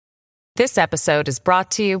This episode is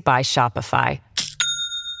brought to you by Shopify.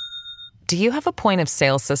 Do you have a point of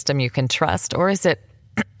sale system you can trust, or is it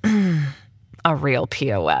a real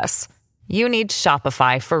POS? You need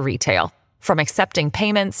Shopify for retail. From accepting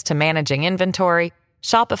payments to managing inventory,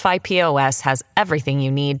 Shopify POS has everything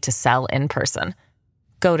you need to sell in person.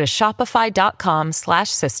 Go to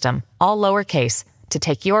shopify.com/system, all lowercase, to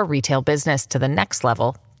take your retail business to the next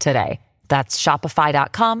level today. That's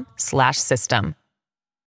shopify.com/system.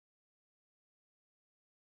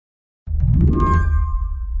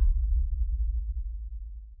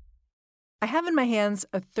 I have in my hands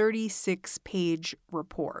a 36-page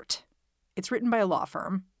report. It's written by a law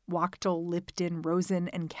firm, Wachtell, Lipton, Rosen,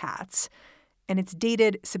 and Katz, and it's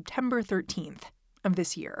dated September 13th of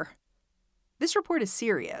this year. This report is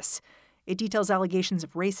serious. It details allegations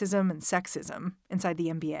of racism and sexism inside the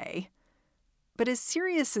NBA. But as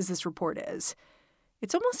serious as this report is,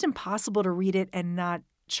 it's almost impossible to read it and not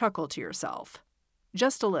chuckle to yourself.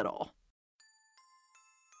 Just a little.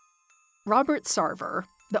 Robert Sarver,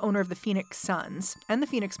 the owner of the Phoenix Suns and the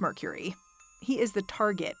Phoenix Mercury, he is the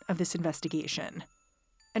target of this investigation.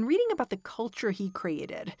 And reading about the culture he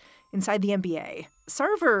created inside the NBA,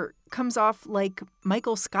 Sarver comes off like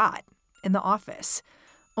Michael Scott in The Office,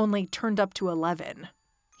 only turned up to 11.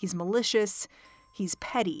 He's malicious, he's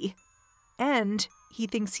petty, and he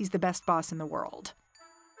thinks he's the best boss in the world.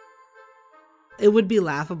 It would be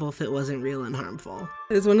laughable if it wasn't real and harmful.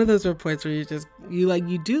 It's one of those reports where you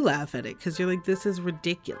do laugh at it because you're like, this is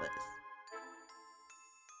ridiculous.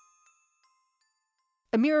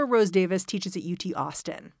 Ameera Rose Davis teaches at UT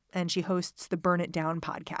Austin, and she hosts the Burn It Down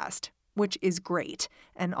podcast, which is great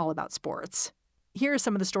and all about sports. Here are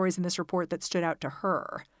some of the stories in this report that stood out to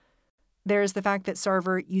her. There's the fact that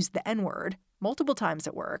Sarver used the N-word multiple times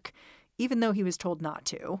at work, even though he was told not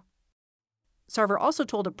to. Sarver also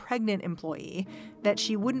told a pregnant employee that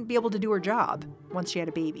she wouldn't be able to do her job once she had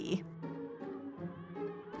a baby.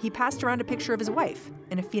 He passed around a picture of his wife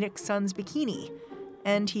in a Phoenix Suns bikini,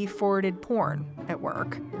 and he forwarded porn at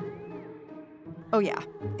work. Oh yeah,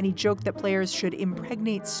 and he joked that players should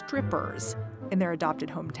impregnate strippers in their adopted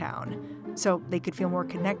hometown so they could feel more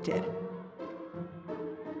connected.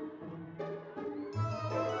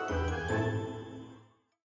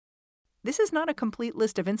 This is not a complete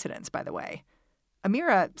list of incidents, by the way.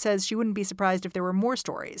 Ameera says she wouldn't be surprised if there were more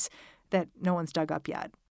stories that no one's dug up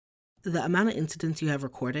yet. The amount of incidents you have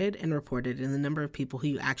recorded and reported and the number of people who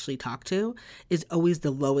you actually talk to is always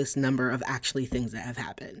the lowest number of actually things that have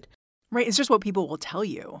happened. Right. It's just what people will tell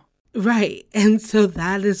you. Right. And so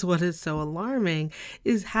that is what is so alarming,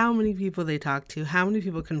 is how many people they talk to, how many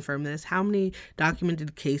people confirm this, how many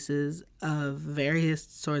documented cases of various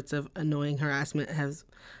sorts of annoying harassment has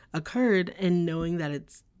occurred, and knowing that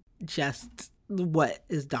it's just what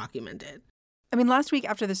is documented. I mean, last week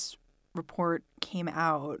after this report came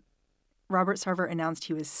out, Robert Sarver announced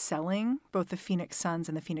he was selling both the Phoenix Suns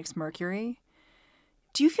and the Phoenix Mercury.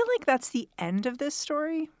 Do you feel like that's the end of this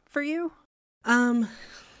story for you?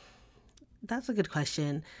 That's a good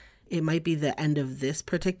question. It might be the end of this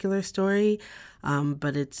particular story,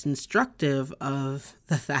 but it's instructive of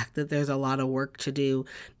the fact that there's a lot of work to do.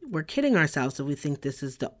 We're kidding ourselves if we think this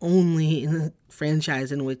is the only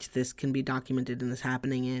franchise in which this can be documented and is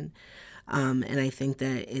happening in. And I think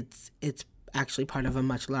that it's actually part of a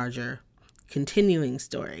much larger continuing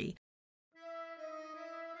story.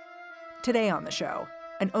 Today on the show,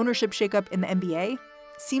 an ownership shakeup in the NBA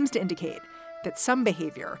seems to indicate that some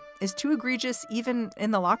behavior is too egregious even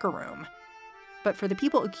in the locker room. But for the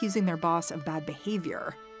people accusing their boss of bad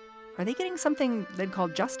behavior, are they getting something they'd call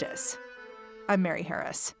justice? I'm Mary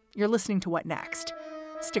Harris. You're listening to What Next?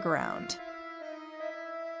 Stick around.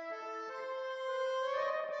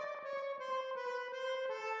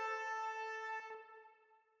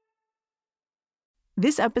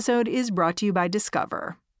 This episode is brought to you by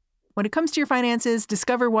Discover. When it comes to your finances,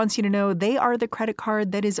 Discover wants you to know they are the credit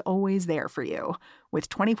card that is always there for you. With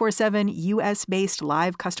 24/7 U.S.-based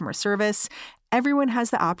live customer service, everyone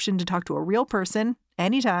has the option to talk to a real person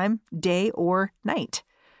anytime, day or night.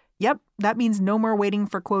 Yep, that means no more waiting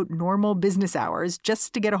for, quote, normal business hours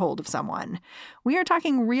just to get a hold of someone. We are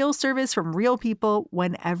talking real service from real people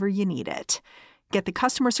whenever you need it. Get the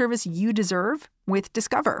customer service you deserve with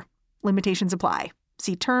Discover. Limitations apply.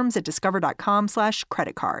 See terms at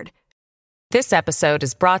discover.com/creditcard. This episode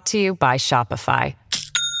is brought to you by Shopify.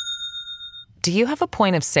 Do you have a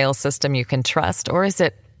point of sale system you can trust, or is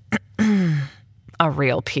it a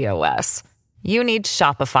real POS? You need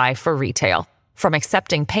Shopify for retail. From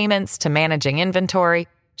accepting payments to managing inventory,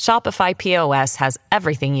 Shopify POS has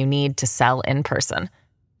everything you need to sell in person.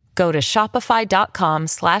 Go to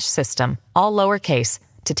shopify.com/system, all lowercase,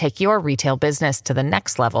 to take your retail business to the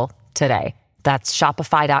next level today. That's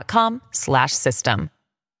shopify.com/system.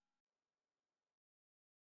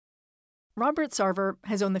 Robert Sarver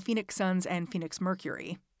has owned the Phoenix Suns and Phoenix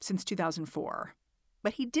Mercury since 2004.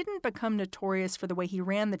 But he didn't become notorious for the way he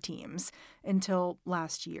ran the teams until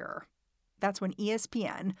last year. That's when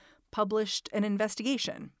ESPN published an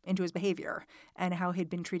investigation into his behavior and how he'd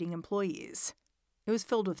been treating employees. It was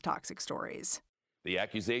filled with toxic stories. The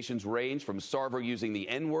accusations range from Sarver using the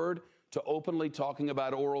N-word to openly talking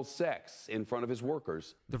about oral sex in front of his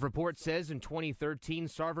workers. The report says in 2013,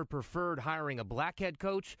 Sarver preferred hiring a black head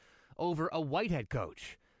coach over a white head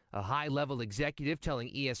coach. A high-level executive telling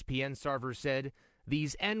ESPN, Sarver said,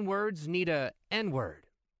 "These N-words need a N-word."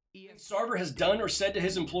 Sarver has done or said to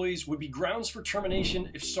his employees would be grounds for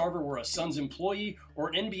termination if Sarver were a Suns employee or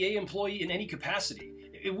an NBA employee in any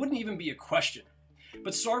capacity. It wouldn't even be a question.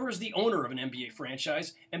 But Sarver is the owner of an NBA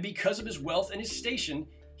franchise, and because of his wealth and his station,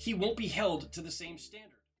 he won't be held to the same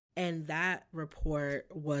standard. And that report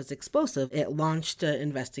was explosive. It launched an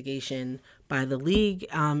investigation by the league,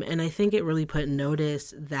 and I think it really put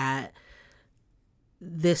notice that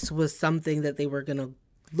this was something that they were going to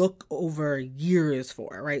look over years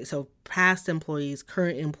for, right? So past employees,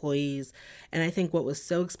 current employees. And I think what was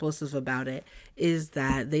so explosive about it is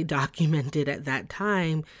that they documented at that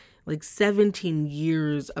time like 17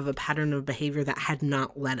 years of a pattern of behavior that had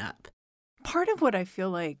not let up. Part of what I feel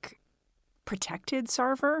like protected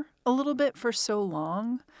Sarver a little bit for so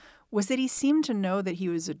long was that he seemed to know that he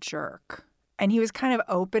was a jerk. And he was kind of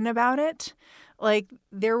open about it. Like,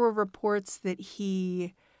 there were reports that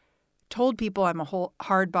he told people, "I'm a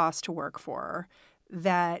hard boss to work for,"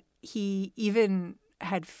 that he even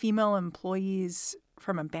had female employees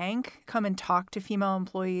from a bank come and talk to female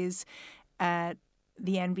employees at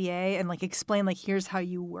the NBA and like explain, like, here's how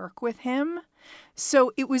you work with him.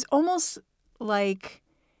 So it was almost like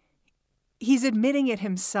he's admitting it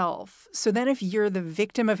himself. So then if you're the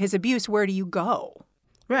victim of his abuse, where do you go?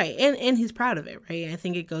 Right. And he's proud of it, right? I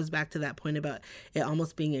think it goes back to that point about it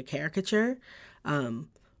almost being a caricature,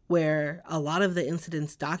 where a lot of the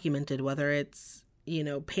incidents documented, whether it's,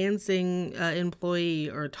 pantsing an employee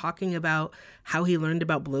or talking about how he learned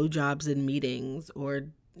about blowjobs in meetings or,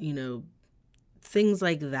 things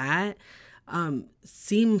like that,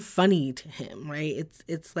 seem funny to him, right?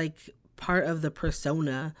 It's like part of the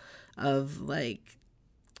persona of like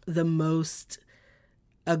the most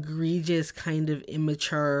egregious kind of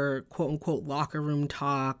immature, quote unquote, locker room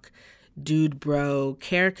talk, dude bro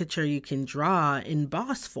caricature you can draw in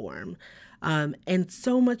boss form. And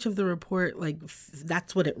so much of the report, like,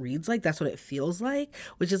 that's what it reads like. That's what it feels like,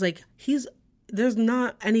 which is like, there's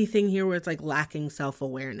not anything here where it's like lacking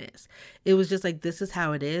self-awareness. It was just like, this is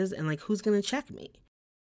how it is. And like, who's going to check me?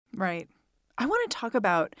 Right. I want to talk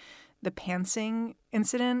about the pantsing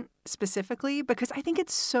incident specifically, because I think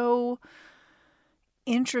it's so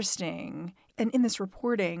interesting. And in this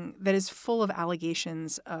reporting that is full of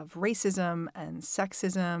allegations of racism and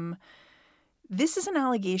sexism, this is an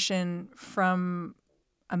allegation from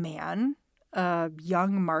a man, a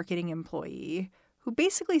young marketing employee, who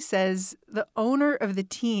basically says the owner of the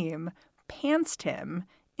team pantsed him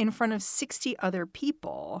in front of 60 other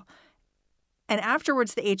people. And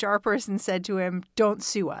afterwards, the HR person said to him, "Don't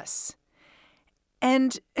sue us."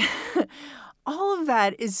 And all of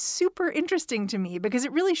that is super interesting to me because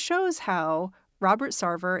it really shows how Robert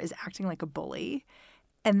Sarver is acting like a bully,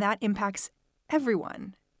 and that impacts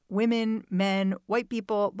everyone. Women, men, white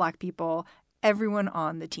people, black people, everyone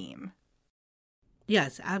on the team.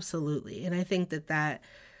 Yes, absolutely. And I think that,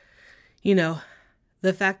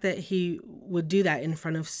 the fact that he would do that in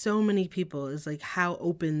front of so many people is like how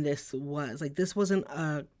open this was. Like, this wasn't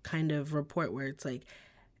a kind of report where it's like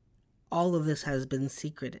all of this has been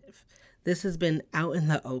secretive. This has been out in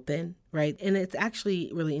the open, right? And it's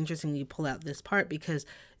actually really interesting you pull out this part because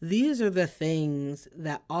these are the things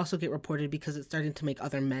that also get reported because it's starting to make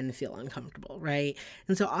other men feel uncomfortable, right?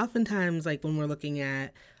 And so oftentimes, like when we're looking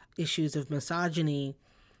at issues of misogyny,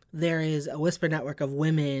 there is a whisper network of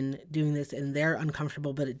women doing this and they're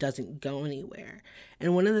uncomfortable, but it doesn't go anywhere.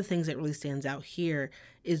 And one of the things that really stands out here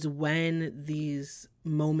is when these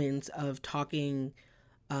moments of talking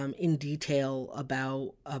in detail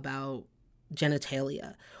about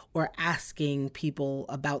genitalia or asking people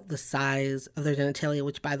about the size of their genitalia,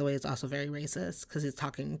 which by the way is also very racist because he's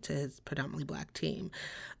talking to his predominantly black team.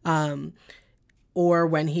 or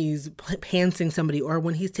when he's pantsing somebody, or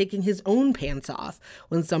when he's taking his own pants off,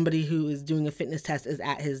 when somebody who is doing a fitness test is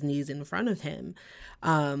at his knees in front of him.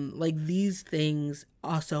 Like, these things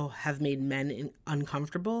also have made men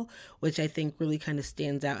uncomfortable, which I think really kind of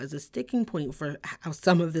stands out as a sticking point for how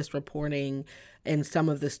some of this reporting and some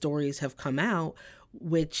of the stories have come out,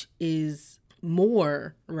 which is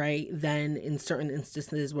more, right, than in certain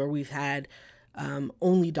instances where we've had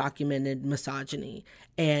only documented misogyny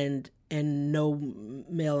and no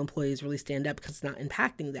male employees really stand up because it's not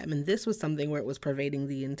impacting them. And this was something where it was pervading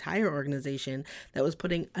the entire organization that was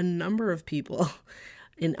putting a number of people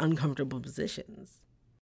in uncomfortable positions.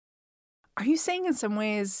 Are you saying in some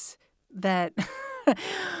ways that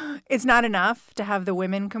it's not enough to have the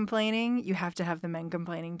women complaining? You have to have the men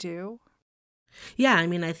complaining too? Yeah, I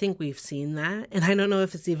mean, I think we've seen that. And I don't know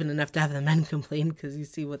if it's even enough to have the men complain, because you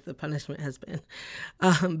see what the punishment has been.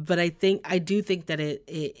 But I do think that it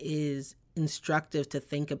is instructive to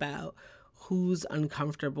think about whose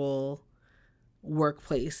uncomfortable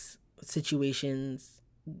workplace situations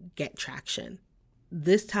get traction.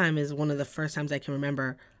 This time is one of the first times I can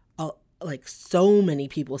remember like so many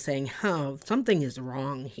people saying, something is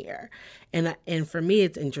wrong here. And for me,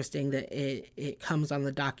 it's interesting that it comes on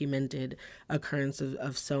the documented occurrence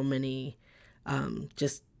of so many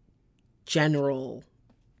just general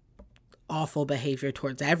awful behavior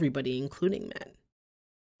towards everybody, including men.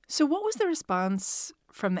 So what was the response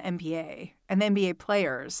from the NBA and the NBA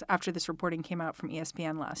players after this reporting came out from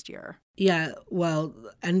ESPN last year? Yeah, well,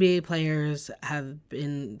 NBA players have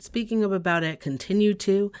been speaking up about it, continue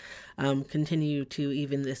to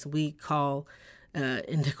even this week call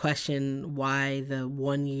into question why the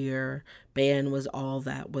 1-year ban was all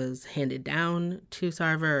that was handed down to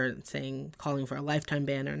Sarver, calling for a lifetime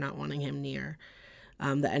ban or not wanting him near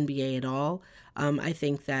the NBA at all. I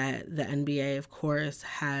think that the NBA, of course,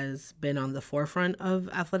 has been on the forefront of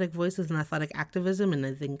athletic voices and athletic activism, and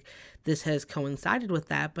I think this has coincided with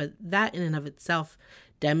that. But that in and of itself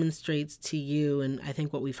demonstrates to you, and I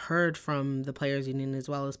think what we've heard from the players' union as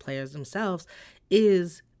well as players themselves,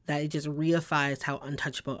 is that it just reifies how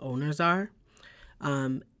untouchable owners are.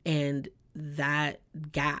 And that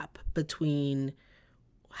gap between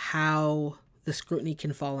how the scrutiny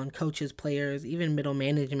can fall on coaches, players, even middle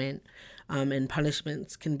management, and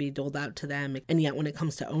punishments can be doled out to them. And yet when it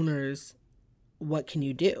comes to owners, what can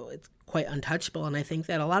you do? It's quite untouchable. And I think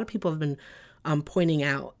that a lot of people have been pointing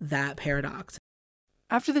out that paradox.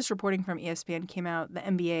 After this reporting from ESPN came out, the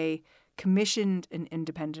NBA commissioned an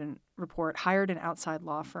independent report, hired an outside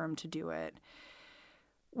law firm to do it.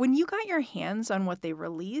 When you got your hands on what they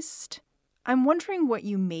released, I'm wondering what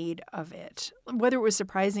you made of it, whether it was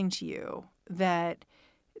surprising to you that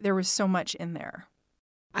there was so much in there.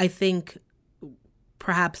 I think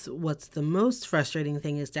perhaps what's the most frustrating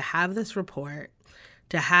thing is to have this report,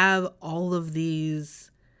 to have all of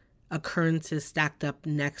these occurrences stacked up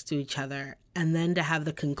next to each other, and then to have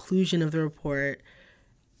the conclusion of the report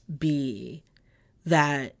be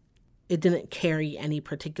that it didn't carry any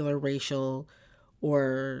particular racial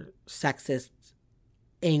or sexist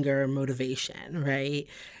anger or motivation, right?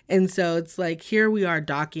 And so it's like, here we are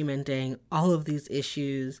documenting all of these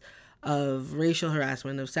issues of racial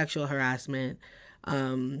harassment, of sexual harassment,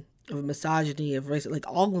 of misogyny, of race, like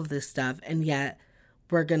all of this stuff. And yet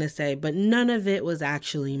we're going to say, but none of it was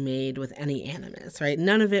actually made with any animus, right?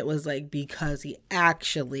 None of it was like because he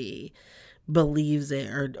actually believes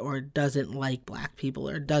it or doesn't like Black people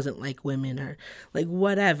or doesn't like women or like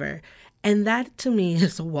whatever. And that to me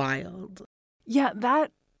is wild. Yeah,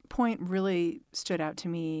 that point really stood out to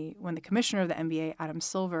me when the commissioner of the NBA, Adam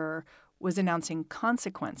Silver, was announcing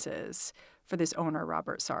consequences for this owner,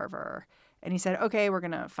 Robert Sarver. And he said, okay, we're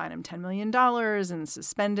going to fine him $10 million and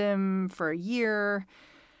suspend him for a year.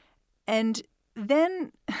 And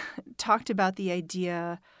then talked about the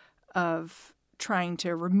idea of trying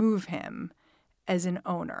to remove him as an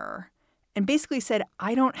owner and basically said,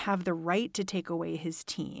 I don't have the right to take away his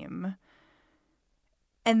team.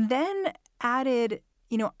 And then added,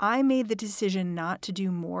 I made the decision not to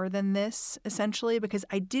do more than this, essentially, because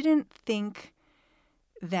I didn't think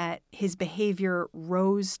that his behavior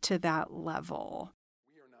rose to that level.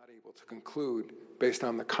 We are not able to conclude, based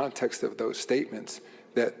on the context of those statements,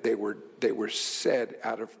 that they were said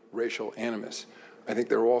out of racial animus. I think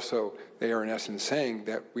they are in essence saying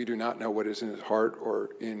that we do not know what is in his heart or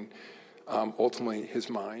in ultimately his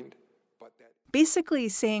mind. Basically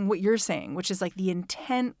saying what you're saying, which is like the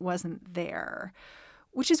intent wasn't there,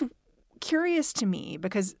 which is curious to me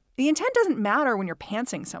because the intent doesn't matter when you're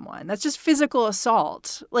pantsing someone. That's just physical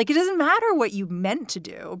assault. Like, it doesn't matter what you meant to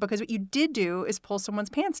do because what you did do is pull someone's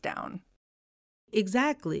pants down.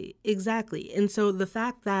 Exactly. And so the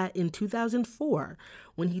fact that in 2004,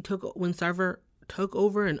 when Sarver took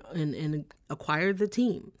over and acquired the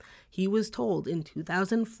team, he was told in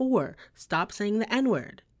 2004, stop saying the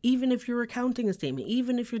N-word. Even if you're recounting a statement,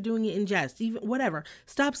 even if you're doing it in jest, even whatever,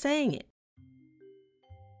 stop saying it.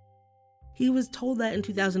 He was told that in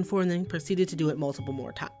 2004 and then proceeded to do it multiple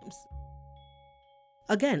more times.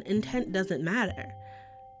 Again, intent doesn't matter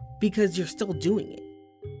because you're still doing it.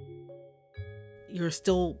 You're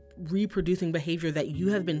still reproducing behavior that you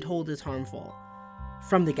have been told is harmful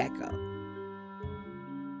from the get-go.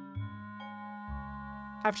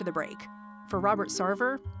 After the break, for Robert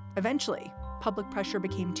Sarver, eventually, public pressure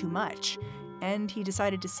became too much, and he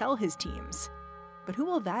decided to sell his teams. But who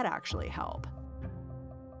will that actually help?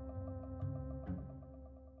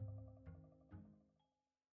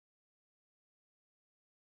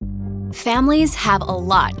 Families have a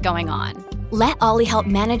lot going on. Let Ollie help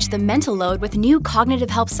manage the mental load with new cognitive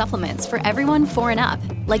help supplements for everyone 4 and up,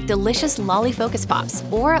 like delicious Lolly Focus Pops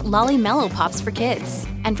or Lolly Mellow Pops for kids.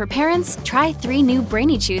 And for parents, try 3 new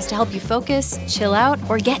Brainy Chews to help you focus, chill out,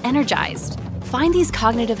 or get energized. Find these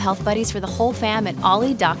cognitive health buddies for the whole fam at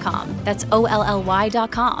ollie.com. That's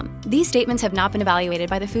OLLY.com. These statements have not been evaluated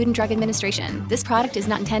by the Food and Drug Administration. This product is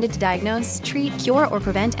not intended to diagnose, treat, cure, or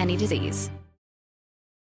prevent any disease.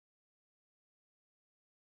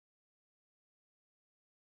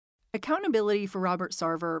 Accountability for Robert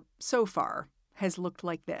Sarver so far has looked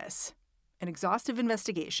like this: an exhaustive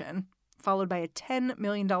investigation, followed by a $10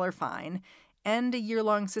 million fine and a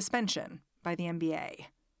year-long suspension by the NBA.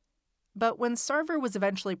 But when Sarver was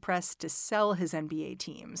eventually pressed to sell his NBA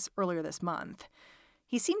teams earlier this month,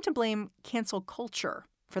 he seemed to blame cancel culture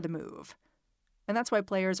for the move. And that's why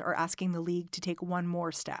players are asking the league to take one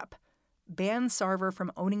more step: ban Sarver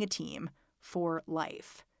from owning a team for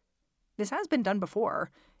life. This has been done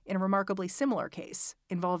before, in a remarkably similar case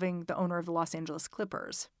involving the owner of the Los Angeles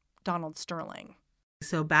Clippers, Donald Sterling.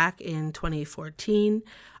 So back in 2014,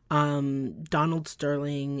 Donald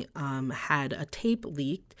Sterling had a tape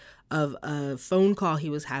leaked of a phone call he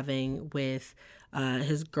was having with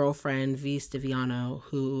his girlfriend, V. Stiviano,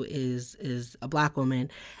 who is a Black woman.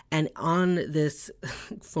 And on this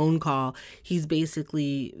phone call, he's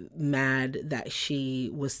basically mad that she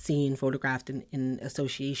was seen photographed in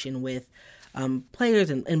association with players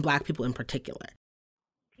and Black people in particular.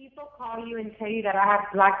 People call you and tell you that I have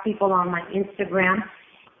Black people on my Instagram,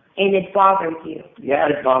 and it bothers you. Yeah,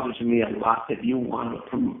 it bothers me a lot that you want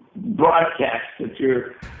to broadcast that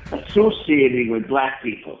you're associating with Black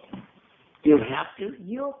people. You don't have to.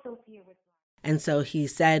 You associate with. And so he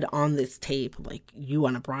said on this tape, like, you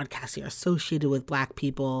want to broadcast, you're associated with Black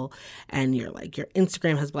people, and you're like, your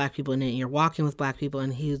Instagram has Black people in it, and you're walking with Black people.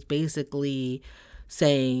 And he was basically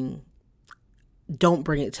saying, don't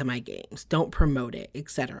bring it to my games, don't promote it,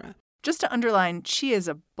 etc. Just to underline, she is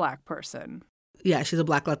a Black person. Yeah, she's a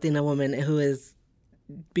Black Latina woman who is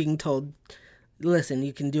being told, listen,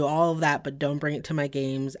 you can do all of that, but don't bring it to my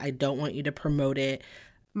games. I don't want you to promote it.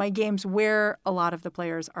 My games where a lot of the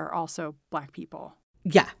players are also Black people.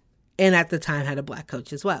 Yeah. And at the time had a Black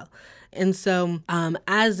coach as well. And so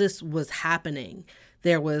as this was happening,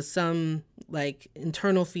 there was some like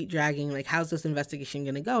internal feet dragging, like, how's this investigation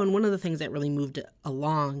going to go? And one of the things that really moved it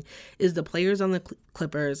along is the players on the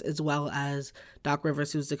Clippers, as well as Doc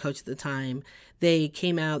Rivers, who was the coach at the time. They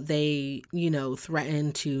came out, they,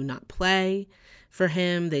 threatened to not play for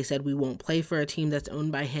him. They said, we won't play for a team that's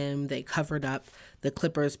owned by him. They covered up the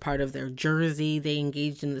Clippers part of their jersey. They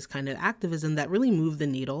engaged in this kind of activism that really moved the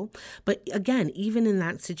needle. But again, even in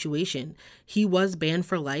that situation, he was banned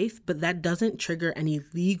for life, but that doesn't trigger any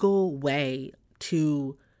legal way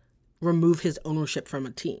to remove his ownership from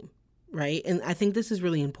a team, right? And I think this is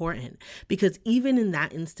really important because even in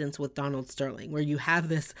that instance with Donald Sterling, where you have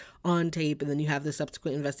this on tape and then you have the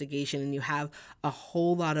subsequent investigation and you have a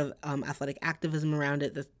whole lot of athletic activism around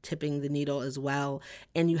it that's tipping the needle as well,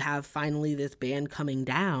 and you have finally this ban coming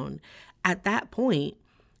down, at that point,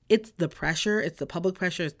 it's the pressure, it's the public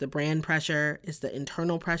pressure, it's the brand pressure, it's the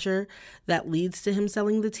internal pressure that leads to him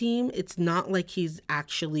selling the team. It's not like he's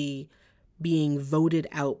actually being voted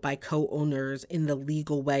out by co-owners in the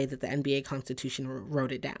legal way that the NBA Constitution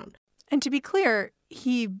wrote it down. And to be clear,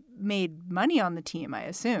 he made money on the team, I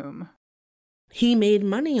assume. He made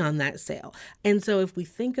money on that sale. And so if we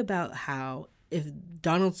think about how, if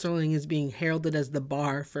Donald Sterling is being heralded as the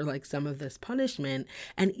bar for like some of this punishment,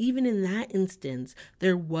 and even in that instance,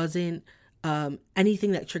 there wasn't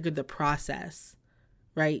anything that triggered the process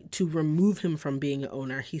right, to remove him from being an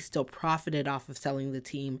owner. He still profited off of selling the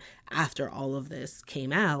team after all of this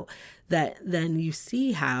came out. That then you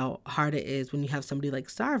see how hard it is when you have somebody like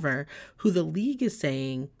Sarver, who the league is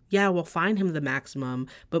saying, yeah, we'll fine him the maximum,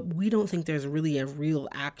 but we don't think there's really a real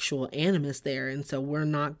actual animus there. And so we're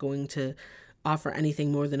not going to offer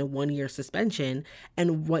anything more than a 1-year suspension.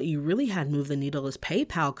 And what you really had move the needle is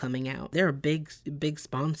PayPal coming out. They're a big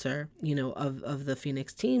sponsor, of the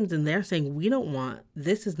Phoenix teams. And they're saying,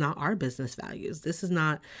 this is not our business values. This is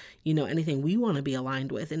not, anything we want to be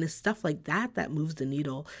aligned with. And it's stuff like that that moves the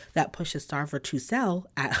needle, that pushes Sarver to sell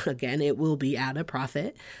again, it will be at a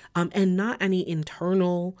profit, and not any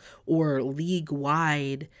internal or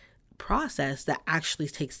league-wide process that actually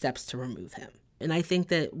takes steps to remove him. And I think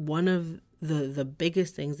that one of the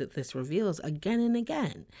biggest things that this reveals again and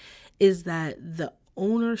again is that the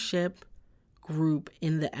ownership group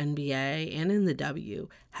in the NBA and in the W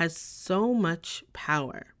has so much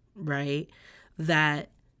power, right, that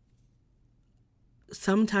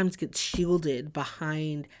sometimes gets shielded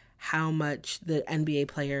behind how much the NBA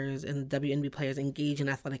players and the WNBA players engage in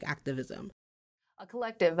athletic activism. A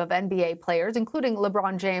collective of NBA players, including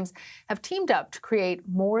LeBron James, have teamed up to create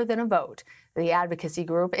More Than a Vote. The advocacy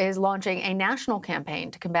group is launching a national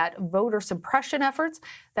campaign to combat voter suppression efforts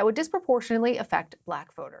that would disproportionately affect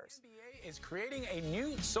Black voters. The NBA is creating a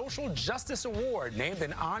new social justice award named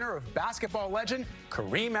in honor of basketball legend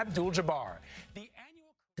Kareem Abdul-Jabbar.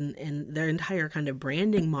 And their entire kind of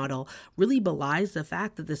branding model really belies the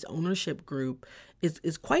fact that this ownership group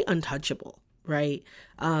is quite untouchable. Right.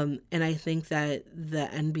 And I think that the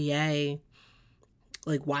NBA,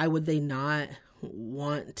 why would they not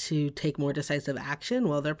want to take more decisive action?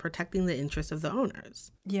 Well, they're protecting the interests of the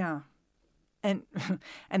owners. Yeah. And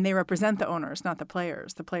they represent the owners, not the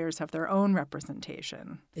players. The players have their own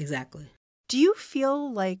representation. Exactly. Do you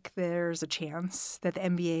feel like there's a chance that the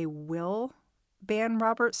NBA will ban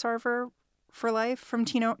Robert Sarver for life from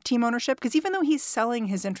team ownership? Because even though he's selling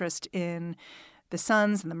his interest in the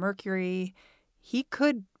Suns and the Mercury, he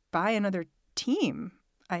could buy another team,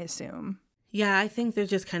 I assume. Yeah, I think they're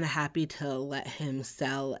just kind of happy to let him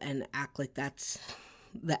sell and act like that's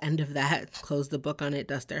the end of that. Close the book on it,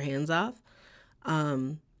 dust their hands off.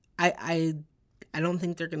 I don't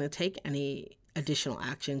think they're going to take any additional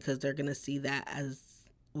action because they're going to see that as,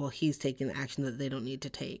 well, he's taking action that they don't need to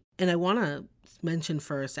take. And I want to mention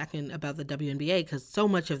for a second about the WNBA, because so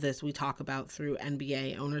much of this we talk about through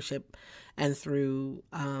NBA ownership and through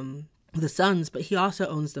the Suns, but he also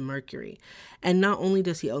owns the Mercury. And not only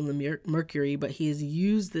does he own the Mercury, but he has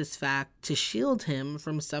used this fact to shield him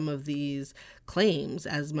from some of these claims.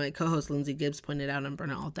 As my co-host Lindsay Gibbs pointed out on Burn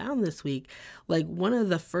It All Down this week, one of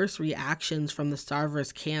the first reactions from the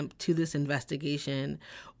Sarver's camp to this investigation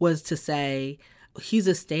was to say, he's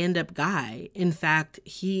a stand-up guy. In fact,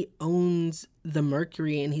 he owns the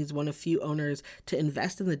Mercury and he's one of few owners to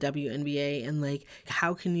invest in the WNBA. And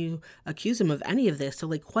how can you accuse him of any of this?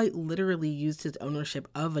 So quite literally used his ownership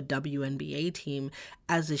of a WNBA team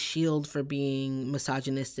as a shield for being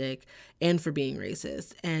misogynistic and for being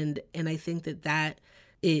racist. And I think that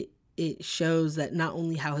it shows that not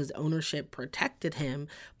only how his ownership protected him,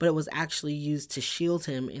 but it was actually used to shield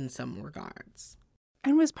him in some regards.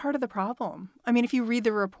 And was part of the problem. I mean, if you read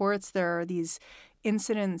the reports, there are these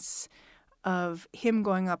incidents of him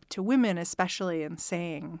going up to women especially and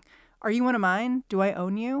saying, "Are you one of mine? Do I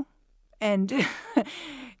own you?" And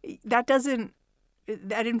that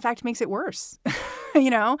in fact makes it worse.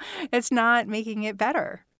 It's not making it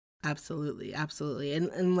better. Absolutely. Absolutely.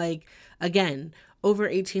 And again, over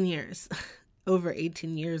 18 years, over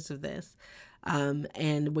 18 years of this.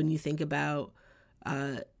 And when you think about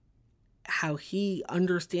how he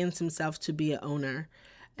understands himself to be an owner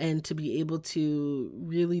and to be able to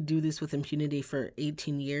really do this with impunity for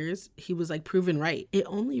 18 years, he was proven right. It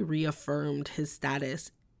only reaffirmed his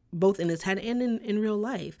status, both in his head and in real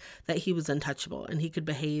life, that he was untouchable and he could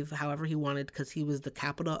behave however he wanted because he was the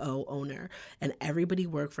capital O owner and everybody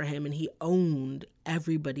worked for him and he owned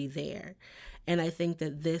everybody there. And I think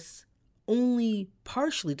that this only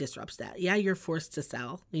partially disrupts that. Yeah, you're forced to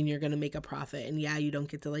sell and you're going to make a profit. And yeah, you don't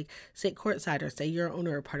get to sit courtside or say you're an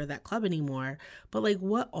owner or part of that club anymore. But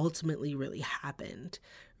what ultimately really happened,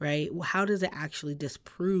 right? How does it actually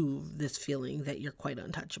disprove this feeling that you're quite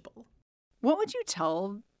untouchable? What would you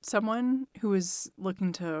tell someone who is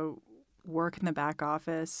looking to work in the back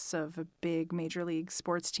office of a big major league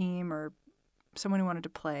sports team or someone who wanted to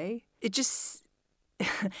play? It just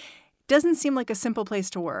doesn't seem like a simple place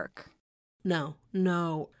to work. No.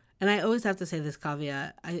 And I always have to say this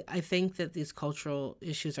caveat. I think that these cultural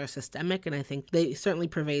issues are systemic, and I think they certainly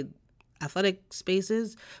pervade athletic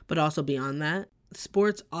spaces, but also beyond that.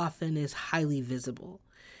 sports often is highly visible.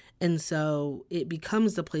 And so it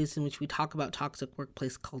becomes the place in which we talk about toxic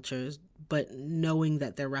workplace cultures, but knowing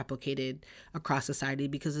that they're replicated across society,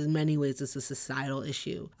 because in many ways it's a societal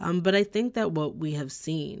issue. But I think that what we have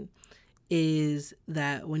seen is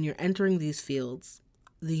that when you're entering these fields,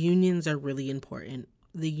 the unions are really important.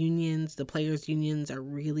 The players' unions are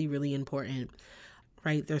really, really important,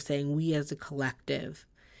 right? They're saying we as a collective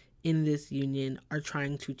in this union are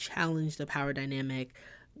trying to challenge the power dynamic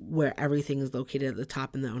where everything is located at the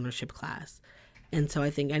top in the ownership class. And so I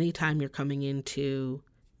think anytime you're coming into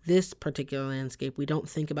this particular landscape, we don't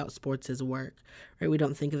think about sports as work, right? We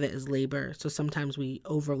don't think of it as labor. So sometimes we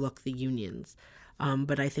overlook the unions.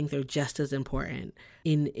 But I think they're just as important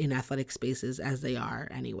in athletic spaces as they are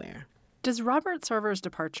anywhere. Does Robert Sarver's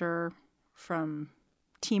departure from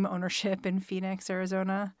team ownership in Phoenix,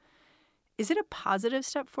 Arizona, is it a positive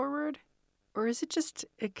step forward? Or is it just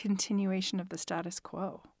a continuation of the status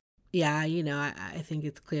quo? Yeah, I think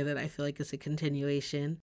it's clear that I feel like it's a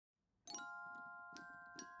continuation.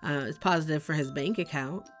 It's positive for his bank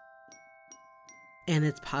account. And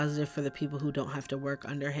it's positive for the people who don't have to work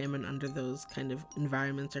under him and under those kind of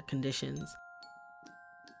environments or conditions.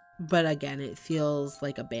 But again, it feels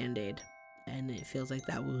like a Band-Aid. And it feels like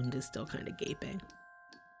that wound is still kind of gaping.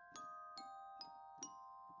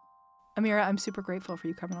 Ameera, I'm super grateful for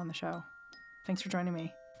you coming on the show. Thanks for joining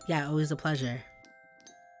me. Yeah, always a pleasure.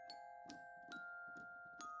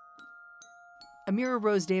 Ameera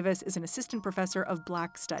Rose Davis is an assistant professor of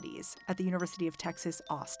Black Studies at the University of Texas,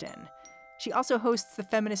 Austin. She also hosts the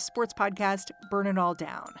feminist sports podcast, Burn It All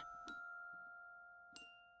Down.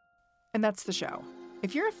 And that's the show.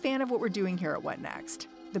 If you're a fan of what we're doing here at What Next,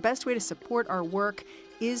 the best way to support our work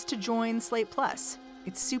is to join Slate Plus.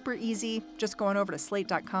 It's super easy. Just go on over to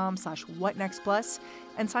slate.com/whatnextplus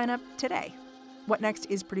and sign up today. What Next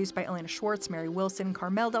is produced by Elena Schwartz, Mary Wilson,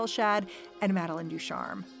 Carmel Delshad, and Madeline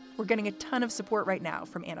Ducharme. We're getting a ton of support right now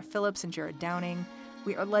from Anna Phillips and Jared Downing.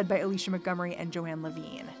 We are led by Alicia Montgomery and Joanne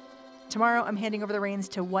Levine. Tomorrow, I'm handing over the reins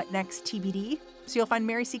to What Next TBD, so you'll find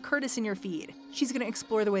Mary C. Curtis in your feed. She's going to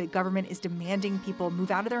explore the way the government is demanding people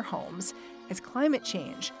move out of their homes as climate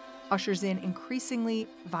change ushers in increasingly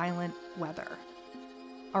violent weather.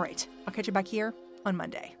 All right, I'll catch you back here on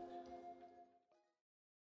Monday.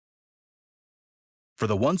 For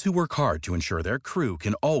the ones who work hard to ensure their crew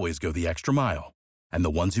can always go the extra mile, and the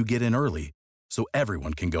ones who get in early so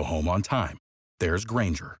everyone can go home on time, there's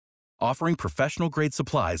Grainger, offering professional-grade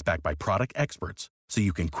supplies backed by product experts so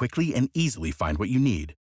you can quickly and easily find what you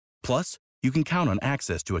need. Plus, you can count on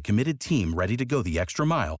access to a committed team ready to go the extra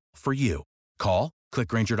mile for you. Call, click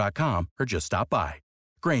Grainger.com, or just stop by.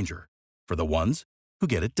 Grainger, for the ones who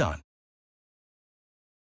get it done.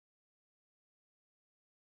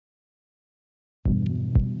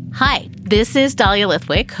 Hi, this is Dahlia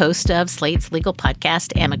Lithwick, host of Slate's legal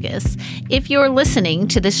podcast, Amicus. If you're listening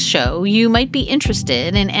to this show, you might be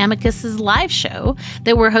interested in Amicus's live show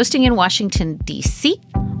that we're hosting in Washington, D.C.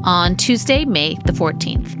 on Tuesday, May the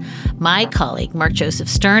 14th. My colleague, Mark Joseph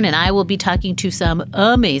Stern, and I will be talking to some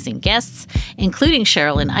amazing guests, including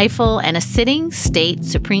Sherrilyn Ifill and a sitting state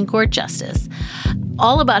Supreme Court justice,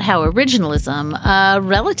 all about how originalism, a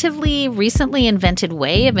relatively recently invented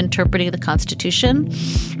way of interpreting the Constitution,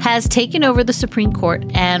 has taken over the Supreme Court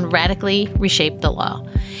and radically reshaped the law.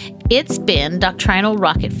 It's been doctrinal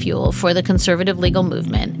rocket fuel for the conservative legal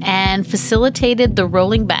movement and facilitated the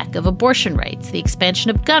rolling back of abortion rights, the expansion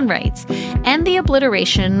of gun rights, and the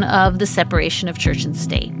obliteration of the separation of church and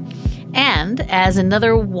state. And as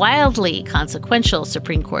another wildly consequential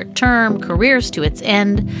Supreme Court term careers to its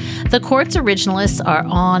end, the court's originalists are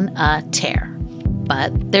on a tear.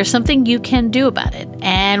 But there's something you can do about it,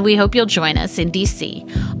 and we hope you'll join us in D.C.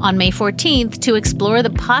 on May 14th to explore the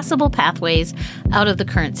possible pathways out of the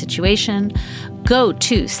current situation. Go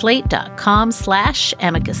to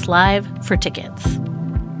slate.com/amicuslive for tickets.